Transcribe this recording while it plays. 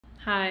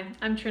Hi,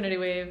 I'm Trinity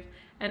Wave,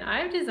 and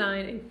I've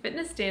designed a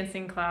fitness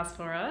dancing class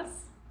for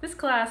us. This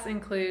class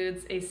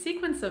includes a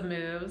sequence of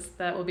moves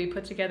that will be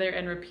put together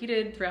and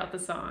repeated throughout the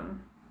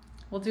song.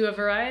 We'll do a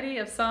variety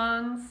of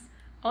songs.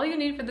 All you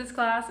need for this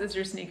class is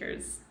your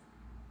sneakers.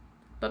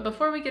 But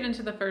before we get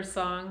into the first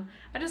song,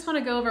 I just want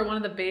to go over one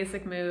of the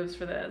basic moves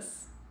for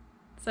this.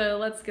 So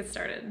let's get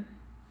started.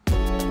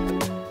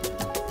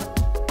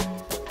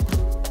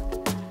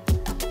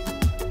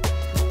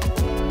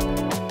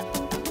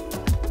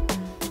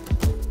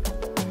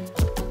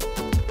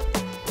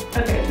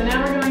 Okay, so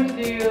now we're going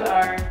to do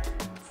our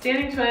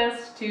standing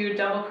twist to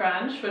double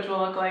crunch, which will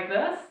look like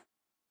this.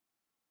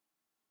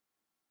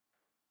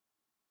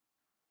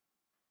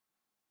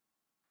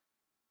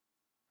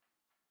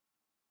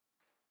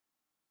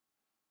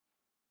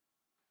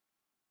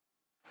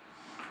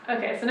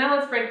 Okay, so now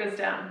let's break this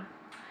down.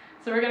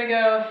 So we're going to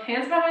go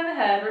hands behind the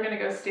head, we're going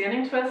to go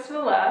standing twist to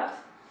the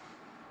left,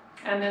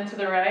 and then to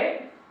the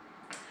right.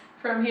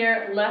 From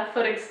here, left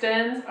foot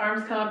extends,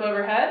 arms come up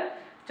overhead,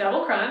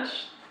 double crunch.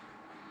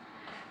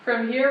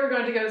 From here, we're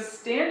going to go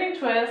standing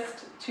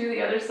twist to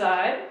the other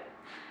side,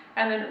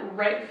 and then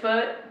right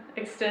foot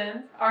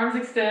extends, arms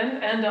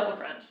extend, and double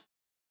crunch.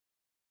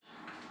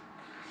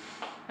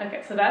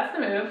 Okay, so that's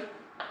the move.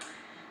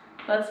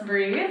 Let's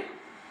breathe.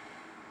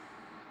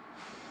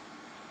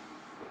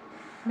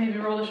 Maybe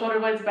roll the shoulder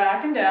blades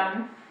back and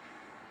down.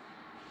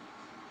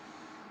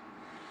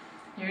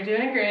 You're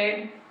doing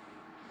great.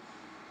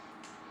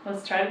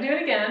 Let's try to do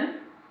it again.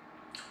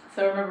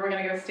 So remember, we're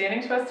going to go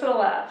standing twist to the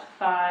left.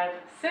 5,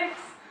 6,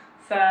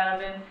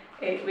 7,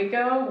 8. We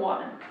go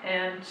 1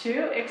 and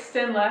 2.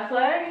 Extend left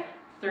leg.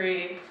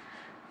 3,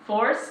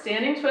 4.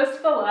 Standing twist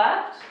to the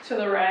left, to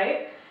the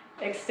right.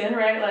 Extend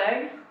right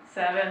leg.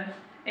 7,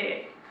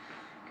 8.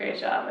 Great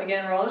job.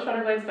 Again, roll the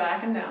shoulder blades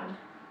back and down.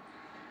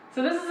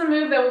 So this is a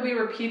move that will be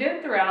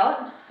repeated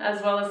throughout, as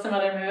well as some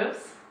other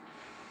moves.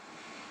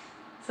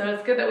 So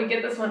it's good that we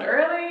get this one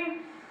early.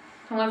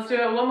 And let's do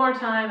it one more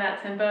time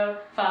at tempo.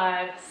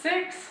 5,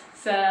 6,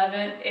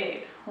 7,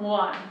 8.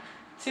 1,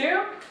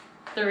 2,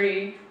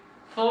 3,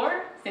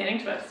 4.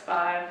 Standing twist.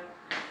 5,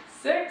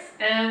 6,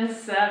 and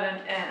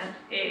 7, and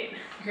 8.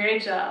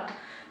 Great job.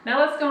 Now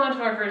let's go on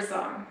to our first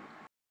song.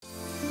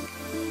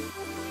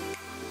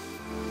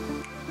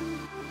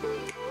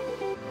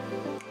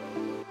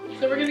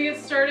 So we're going to get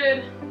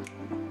started,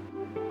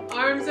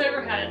 arms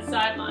overhead,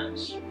 side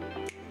lunge.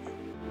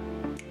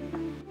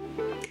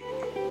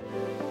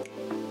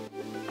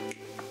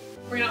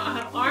 We're going to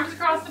have arms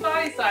across the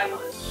body, side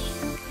lunge.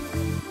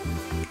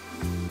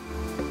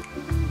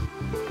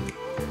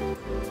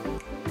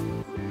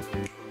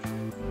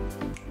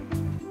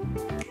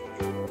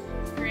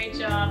 Great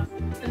job.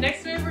 The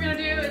next move we're going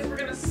to do is we're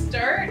going to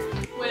start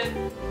with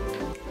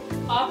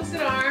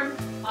opposite arm,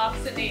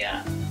 opposite knee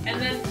up,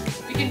 and then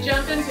we can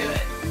jump into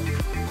it.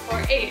 For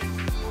 8.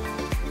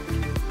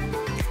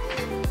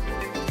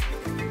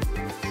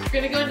 We're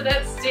going to go into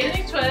that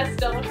standing twist,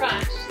 double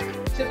crunch,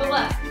 to the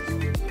left,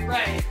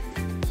 right.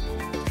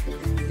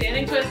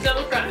 Standing twist,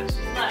 double crunch,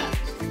 left,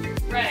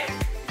 right.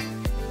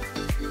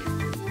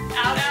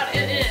 Out, out,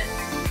 and in.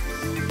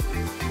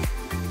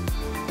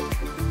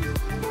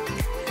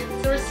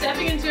 So we're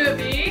stepping into a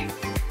V.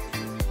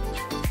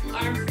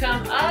 Arms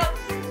come up,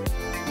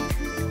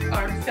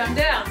 arms come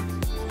down.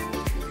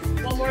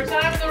 One more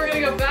time, so we're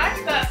going to go back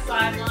to that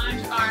side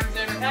lunge, arms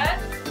overhead.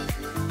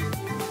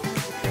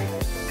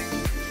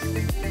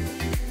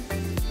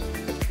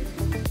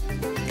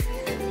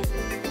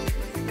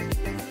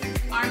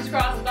 Arms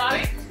across the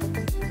body.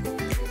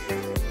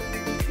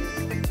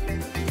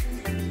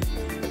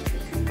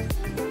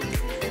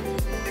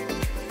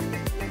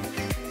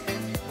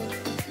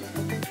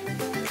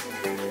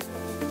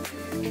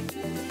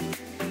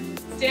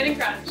 Standing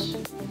crunch.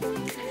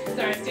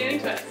 Sorry, standing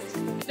twist.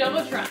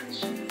 Double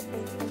crunch.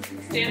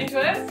 Standing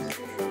twist,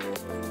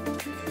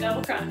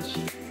 double crunch.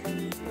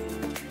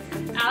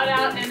 Out,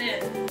 out, and in.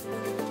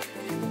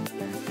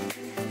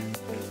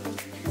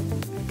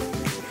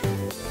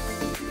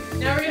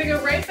 Now we're going to go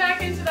right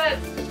back into that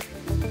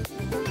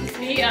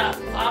knee up,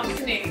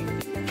 opposite knee.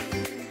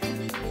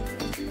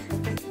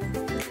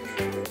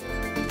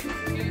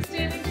 2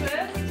 standing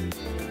twist,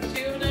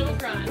 2 double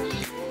crunch.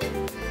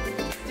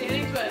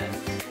 Standing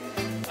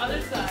twist,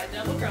 other side,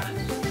 double crunch.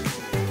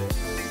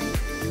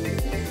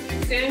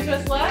 Standing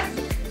twist left,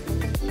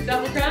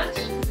 double crunch,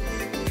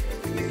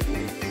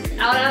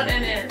 out, out,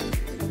 and in.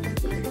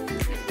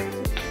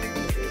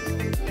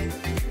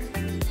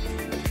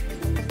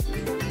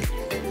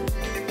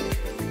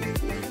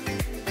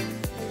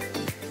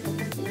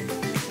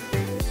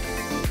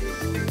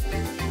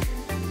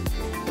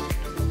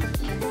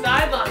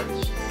 Side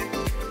lunge.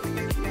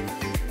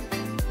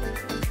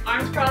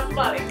 Arms across the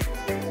body.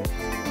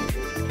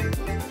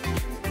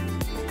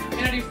 We're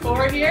going to do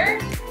 4 here.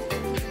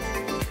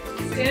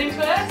 Standing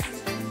twist,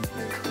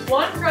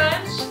 1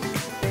 crunch,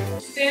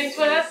 standing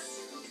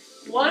twist,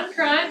 1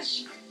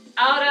 crunch,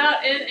 out,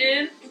 out,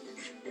 in,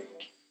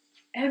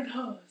 and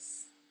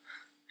pose.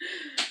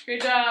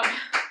 Great job.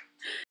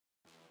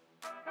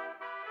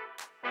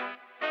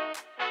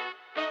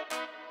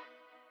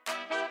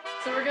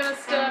 So we're gonna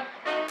step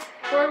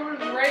forward with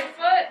the right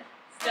foot,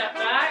 step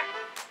back,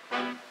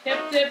 hip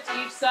dip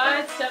to each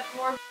side, step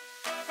forward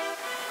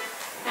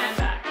and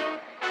back.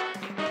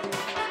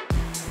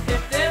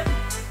 Hip dip,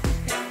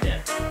 hip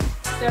dip.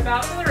 Step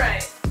out to the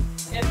right,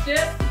 hip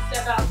dip,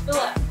 step out to the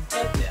left,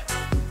 hip dip.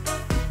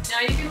 Now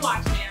you can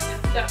watch me. I'm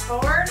gonna step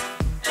forward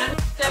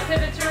and step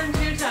pivot turn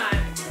 2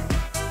 times.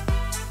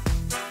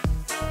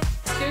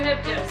 2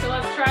 hip dips. So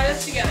let's try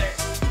this together.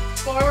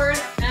 Forward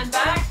and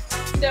back,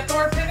 step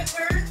forward, pivot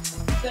turn,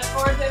 step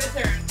forward, pivot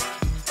turn.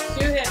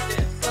 2 hip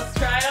dips. Let's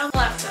try it on the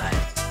left side.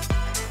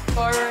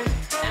 Forward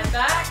and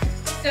back,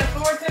 step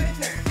forward, pivot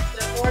turn,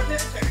 step forward,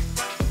 pivot turn.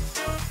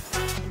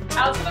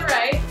 Out to the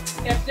right,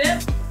 hip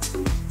dip,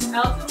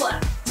 out to the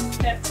left,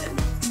 hip dip.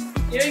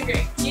 Doing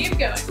great. Keep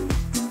going.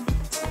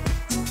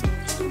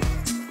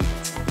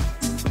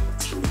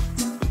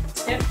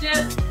 Hip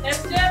dip,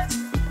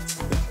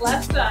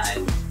 left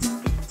side.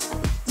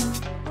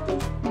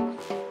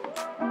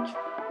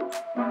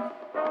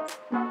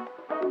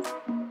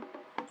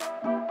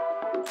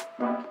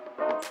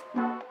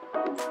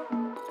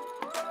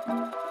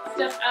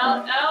 Step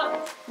out, out.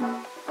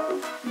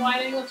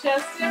 Wide angle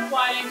chest dip,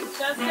 wide angle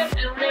chest dip,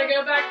 and we're gonna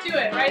go back to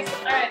it, right? So,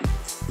 all right.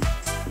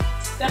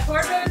 Step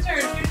forward, pivot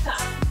turn 2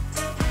 times.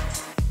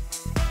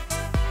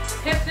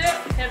 Hip dip,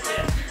 hip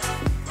dip.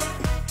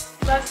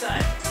 Left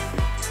side.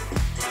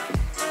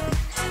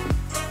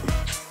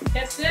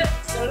 Hip dip,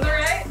 go to the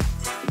right.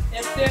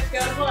 Hip dip, go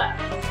to the left.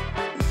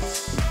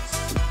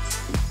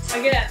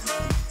 Again.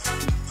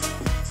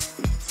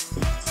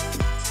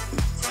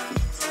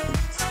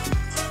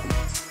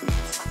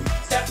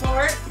 Step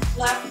forward,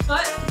 left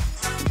foot.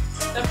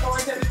 Step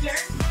forward, pivot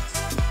turn.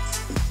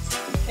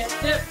 Hip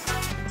dip.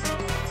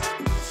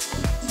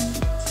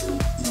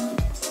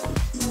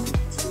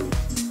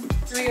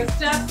 Here we go,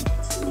 step,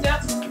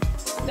 step,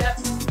 step.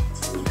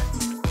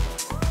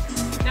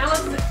 Now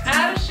let's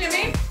add a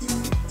shimmy.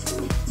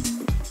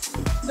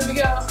 So we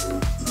go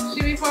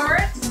shimmy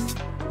forward,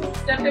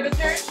 step pivot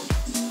turn,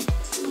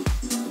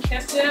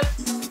 hip dip,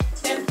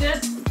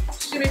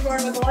 shimmy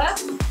forward with the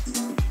left,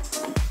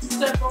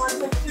 step forward,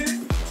 pivot turn,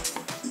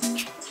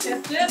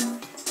 hip dip,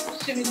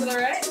 shimmy to the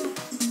right,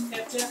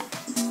 hip dip,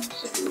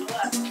 shimmy to the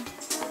left.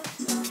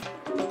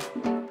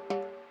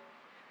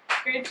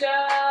 Great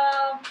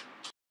job.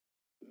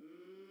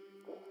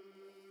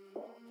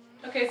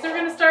 Okay, so we're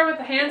going to start with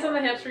the hands on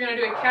the hips. We're going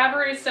to do a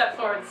cabaret step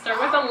forward. Start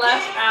with the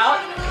left out,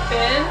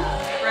 bend,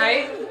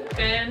 right,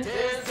 bend,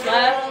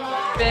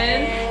 left,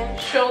 bend,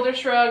 shoulder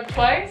shrug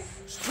twice,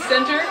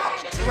 center,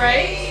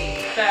 right,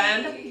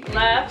 bend,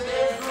 left,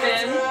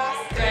 bend,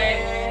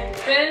 right,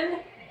 bend,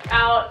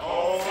 out,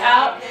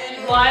 out,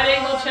 wide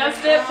angle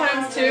chest dip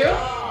times 2,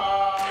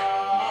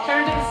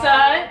 turn to the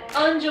side,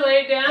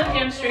 undulate down,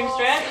 hamstring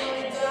stretch,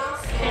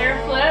 hair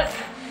flip,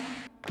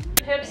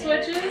 hip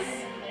switches,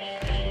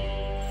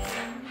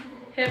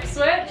 hip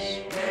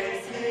switch.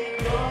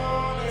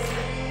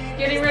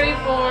 Getting ready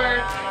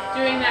for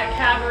doing that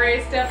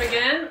cabaret step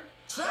again.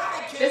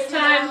 This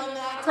time,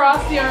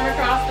 cross the arm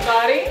across the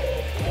body.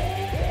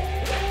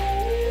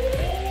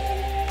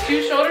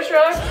 2 shoulder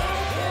shrugs.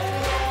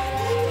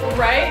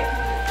 Right,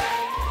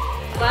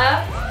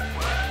 left,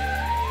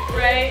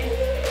 right,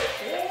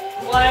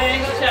 wide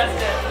angle chest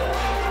dip.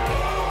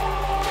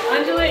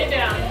 Undulate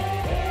down.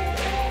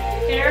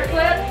 Hair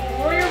flip,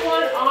 warrior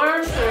 1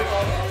 arm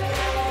circle.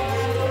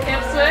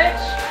 Hip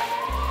switch.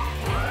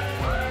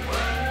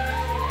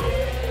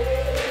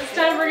 This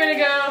time we're going to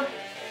go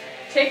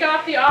take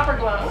off the opera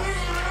gloves.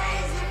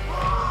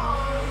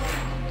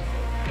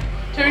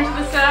 Turn to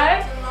the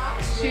side,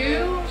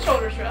 2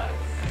 shoulder shrugs,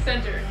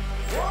 center.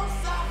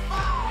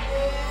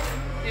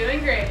 Doing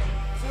great.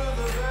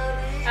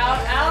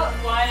 Out, out,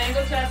 wide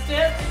angle chest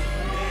dip.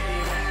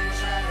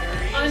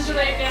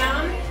 Undulate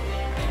down.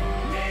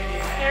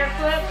 Hair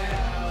flip.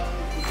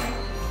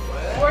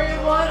 Warrior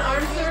 1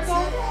 arm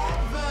circle.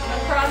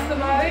 Across the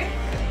body,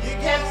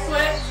 hip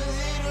switch,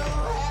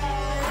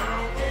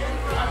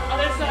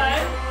 other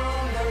side,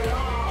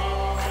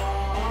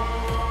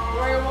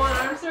 warrior 1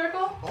 arm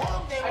circle,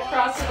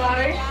 across the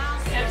body,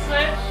 hip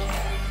switch.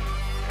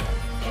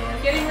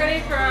 Getting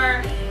ready for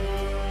our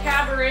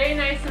cabaret,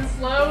 nice and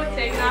slow, with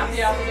taking off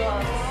the opera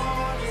gloves.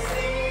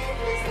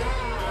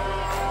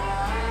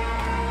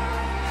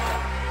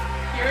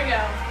 Here we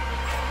go.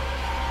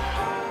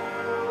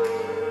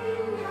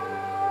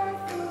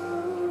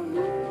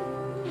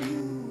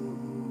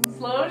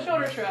 Slow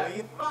shoulder shrug.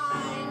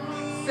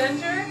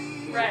 Center,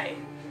 right.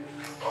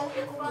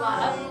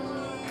 Left,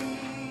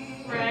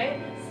 right.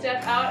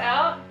 Step out,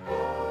 out.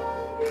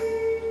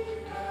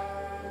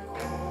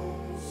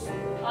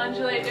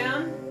 Undulate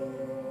down.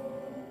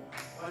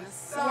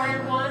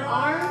 Warrior 1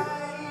 arm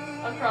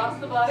across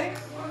the body.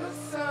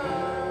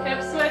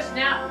 Hip switch.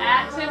 Now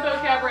at tempo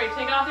cabaret.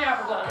 Take off the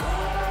opera gloves.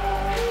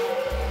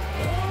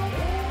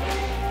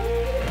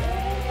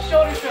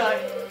 Shoulder shrug.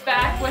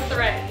 Back with the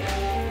right.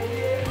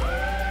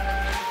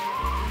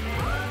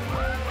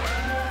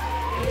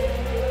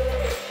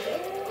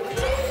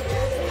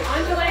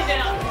 Undulate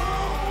down.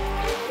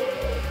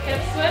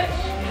 Hip switch.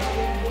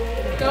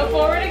 Go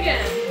forward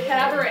again.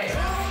 Cabaret.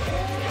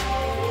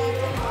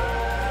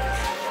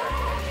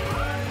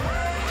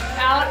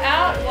 Out,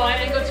 out. Wide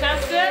angle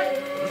chest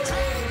dip.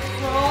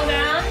 Roll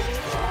down.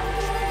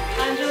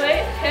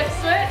 Undulate. Hip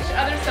switch.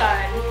 Other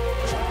side.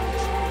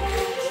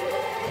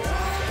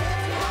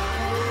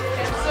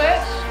 Hip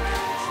switch.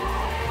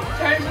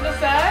 Turn to the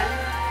side.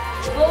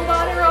 Full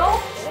body roll.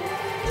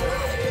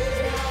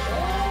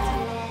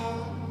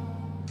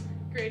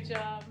 Great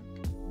job.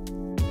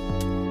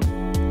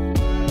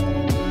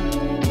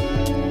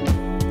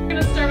 We're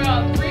going to start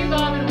out 3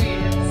 bob and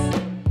weaves.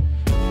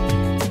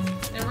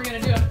 Then we're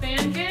going to do a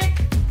fan kick,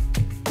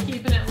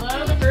 keeping it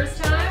low the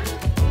first time.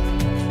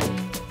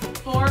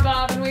 4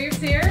 bob and weaves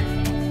here.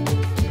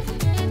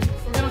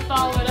 We're going to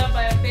follow it up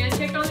by a fan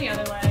kick on the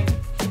other leg.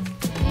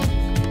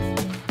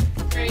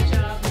 Great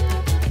job.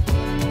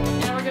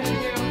 Now we're going to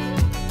do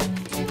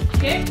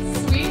kick,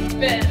 sweep,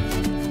 bend.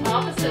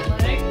 Opposite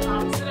leg,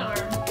 opposite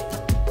arm.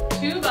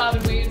 2 bob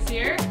and weaves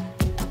here.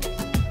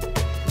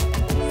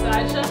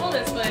 Side shuffle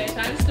this way,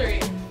 times 3.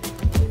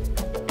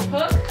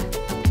 Hook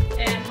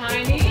and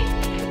high knee,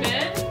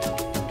 bend.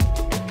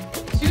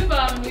 2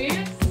 bob and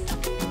weaves.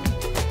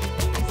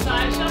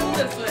 Side shuffle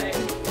this way.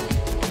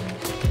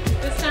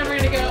 This time we're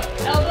going to go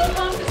elbow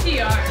pump to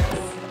T-arms.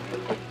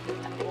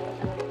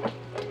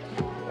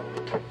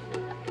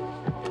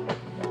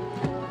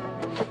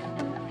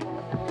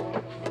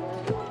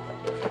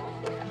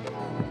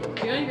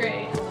 Doing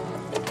great.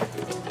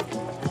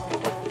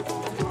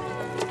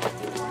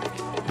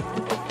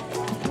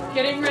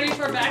 Getting ready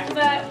for back to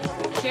that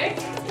kick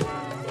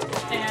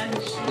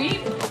and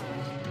sweep,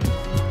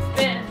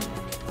 bend,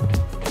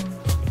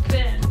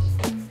 bend.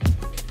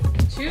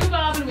 2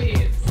 bob and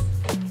weaves.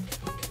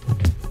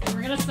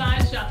 We're gonna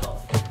side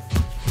shuffle.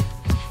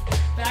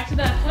 Back to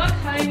that hook,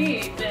 high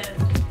knee, bend.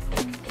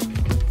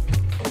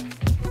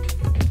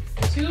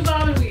 2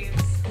 bob and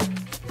weaves.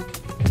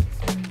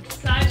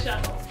 Side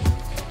shuffle.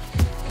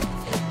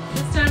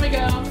 This time we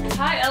go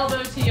high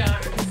elbow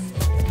T-arms.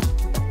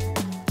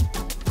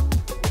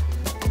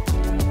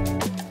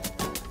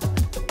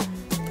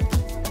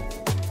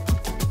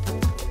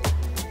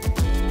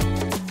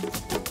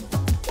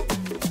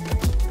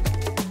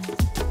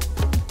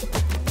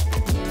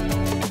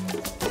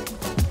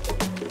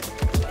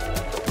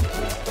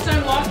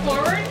 Walk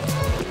forward,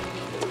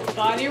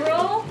 body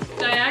roll,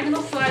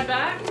 diagonal slide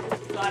back,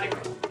 body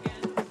roll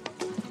again.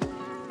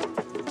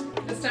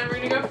 This time we're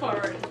going to go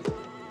forward.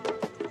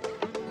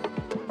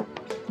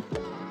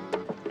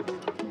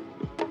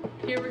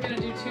 Here we're going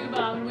to do 2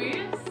 bob and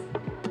weaves,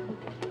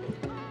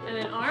 and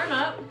then arm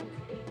up.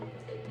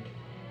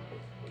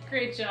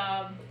 Great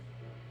job.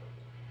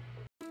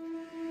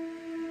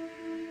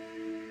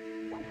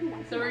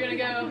 So we're going to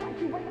go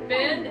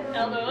bend,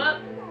 elbow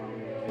up,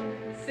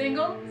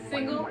 single,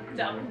 single,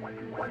 double.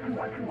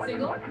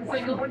 Single,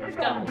 single,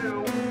 double.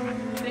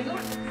 Single,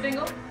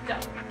 single,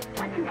 double.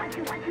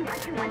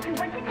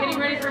 Getting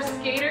ready for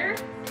skater,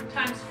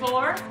 times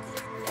 4,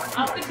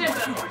 up the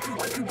tempo.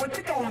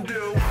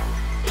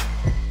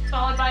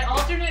 Followed by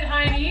alternate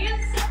high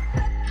knees,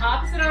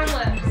 opposite arm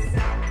lifts.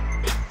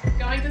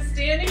 Going to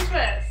standing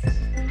twist,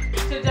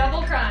 to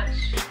double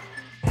crunch.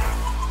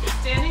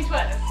 Standing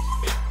twist,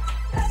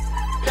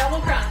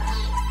 double crunch.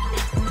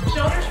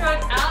 Shoulder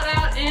shrug, out,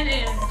 out, in,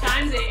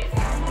 times 8.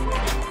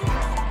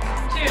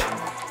 2,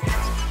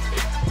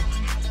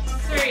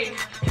 3,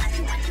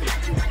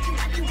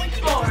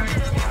 4,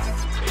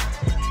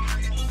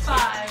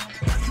 5,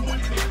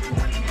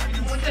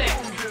 6.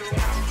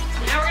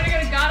 Now we're going to go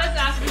to goddess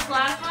after this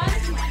last one.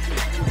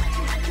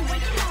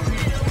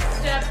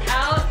 Step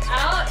out,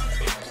 out,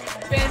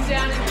 bend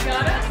down into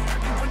goddess.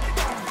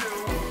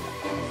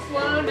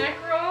 Slow neck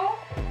roll.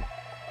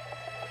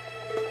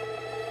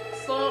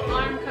 Slow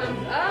arm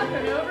comes up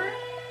and over.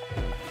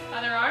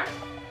 Other arm.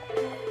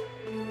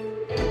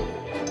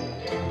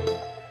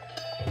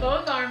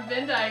 Both arm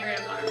Venn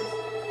diagram arms.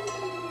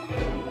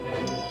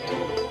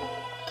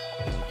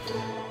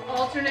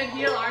 Alternate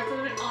heel,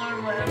 alternate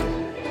arm lift.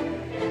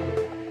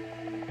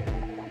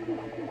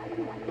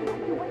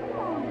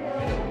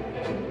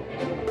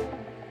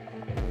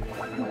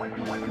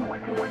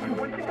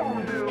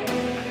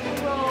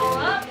 Roll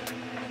up.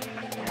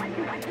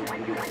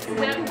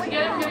 Step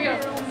together. Here we go.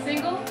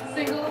 Single,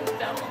 single,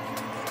 double.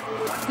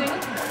 Single,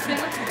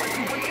 single,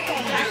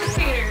 back to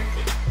skater.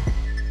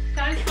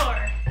 Times 4.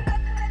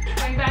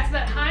 Going back to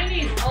that high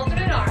knees,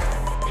 alternate arm.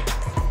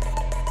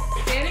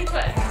 Standing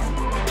twist.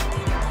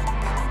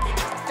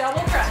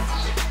 Double crunch.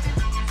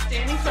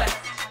 Standing twist.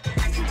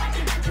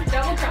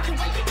 Double crunch.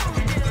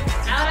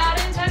 Out, out,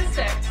 in, times 6.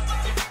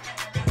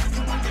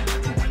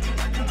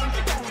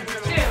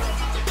 2,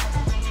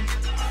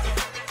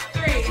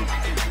 3,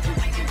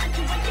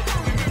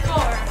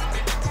 4,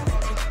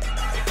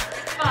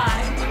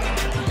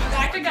 5.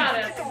 Back to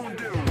goddess.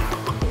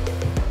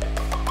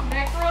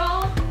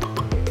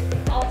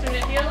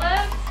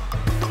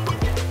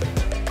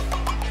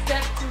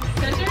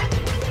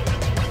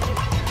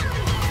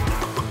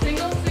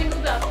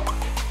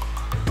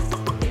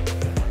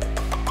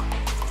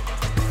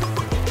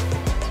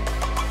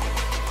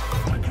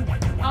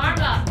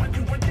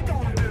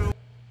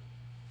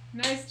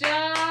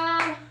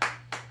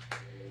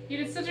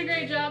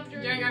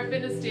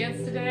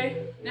 dance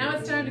today. Now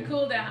it's time to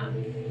cool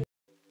down.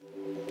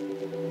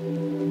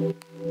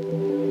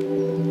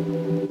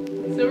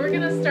 So we're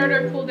gonna start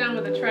our cool down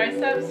with a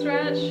tricep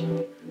stretch.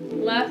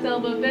 Left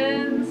elbow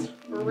bends,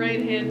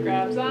 right hand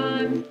grabs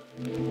on.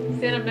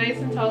 Stand up nice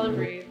and tall and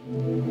breathe.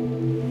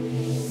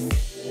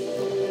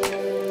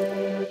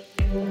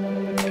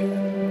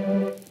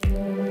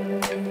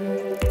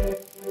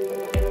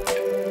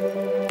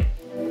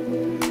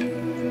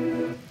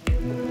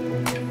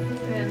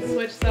 And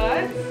switch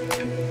sides.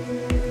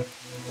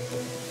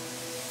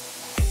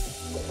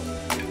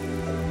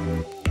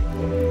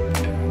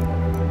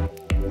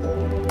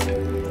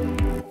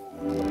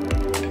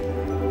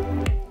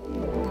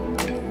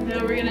 Now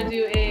we're gonna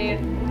do a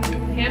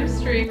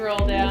hamstring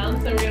roll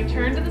down. So we're going to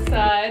turn to the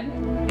side,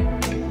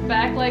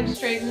 back leg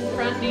straighten,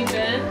 front knee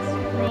bent,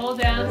 roll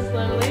down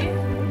slowly,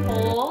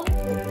 hold,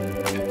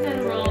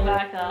 and roll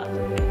back up.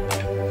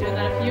 Doing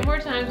that a few more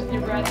times with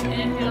your breath.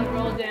 Inhale,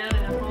 roll down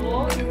and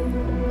hold.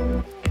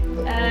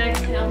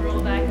 Exhale,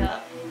 roll back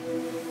up.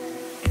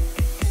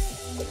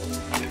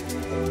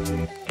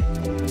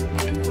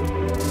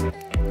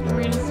 And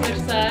we're going to switch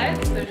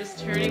sides, so just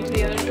turning to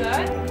the other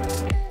side.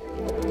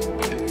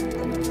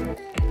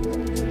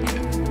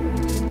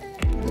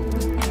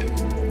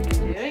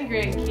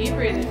 Great, keep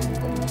breathing.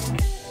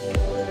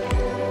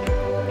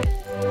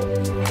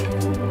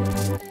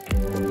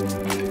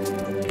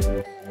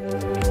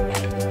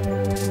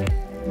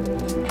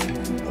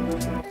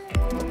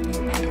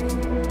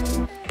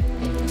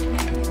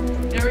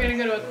 Now we're going to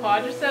go to a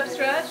quadricep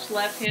stretch.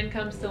 Left hand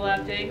comes to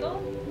left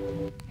ankle.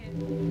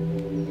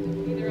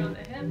 Either on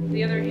the hip.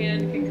 The other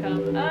hand can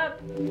come up.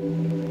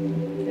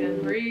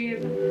 And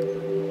breathe.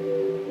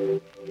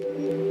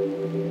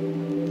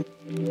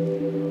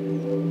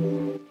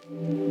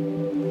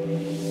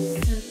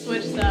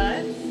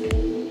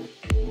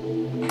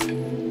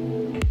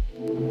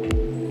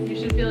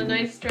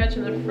 Stretch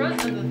in the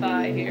front of the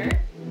thigh here,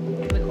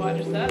 the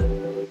quadricep.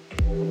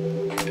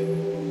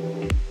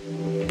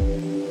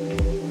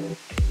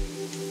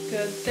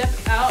 Good. Step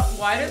out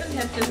wider than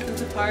hip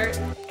distance apart.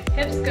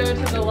 Hips go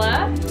to the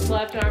left.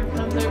 Left arm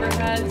comes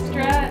overhead.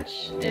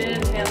 Stretch.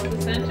 Inhale to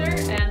the center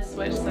and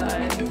switch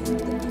sides.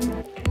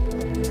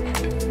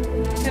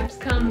 Hips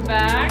come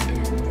back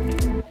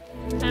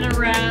and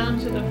around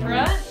to the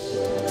front.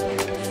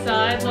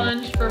 Side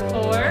lunge for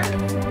 4.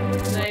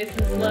 Nice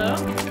and slow.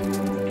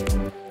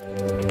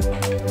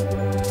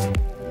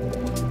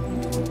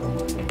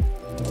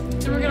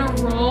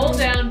 Roll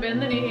down,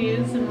 bend the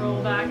knees, and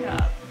roll back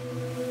up.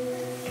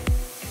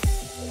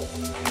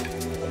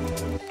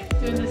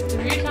 Doing this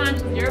 3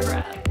 times with your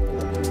breath.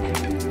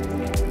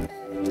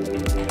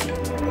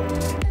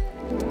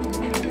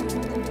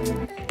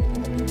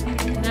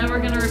 Now we're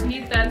going to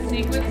repeat that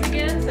sequence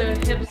again. So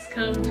hips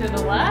come to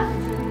the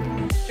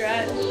left,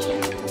 stretch.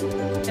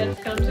 Hips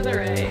come to the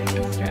right,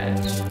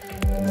 stretch.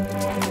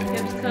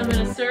 Hips come in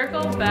a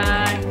circle,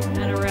 back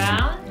and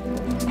around.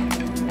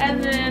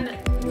 And then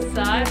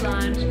side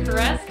lunge,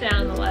 caress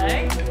down the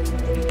leg.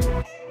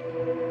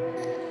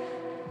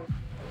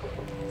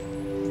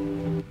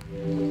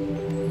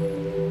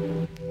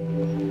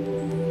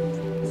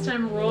 This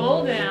time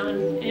roll down,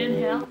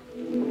 inhale,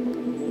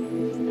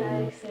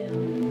 exhale.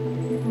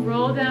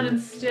 Roll down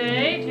and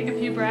stay, take a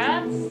few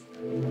breaths.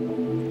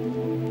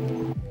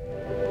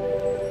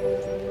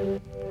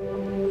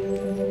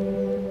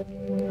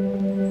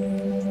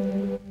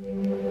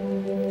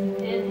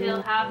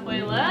 Inhale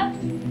halfway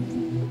left.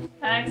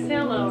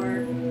 Exhale,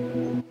 lower.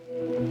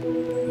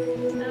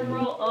 And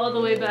roll all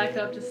the way back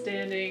up to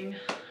standing.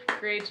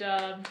 Great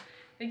job.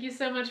 Thank you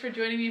so much for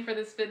joining me for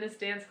this fitness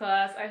dance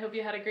class. I hope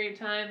you had a great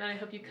time, and I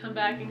hope you come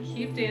back and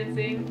keep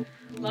dancing.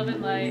 Love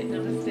and light.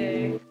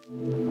 Namaste.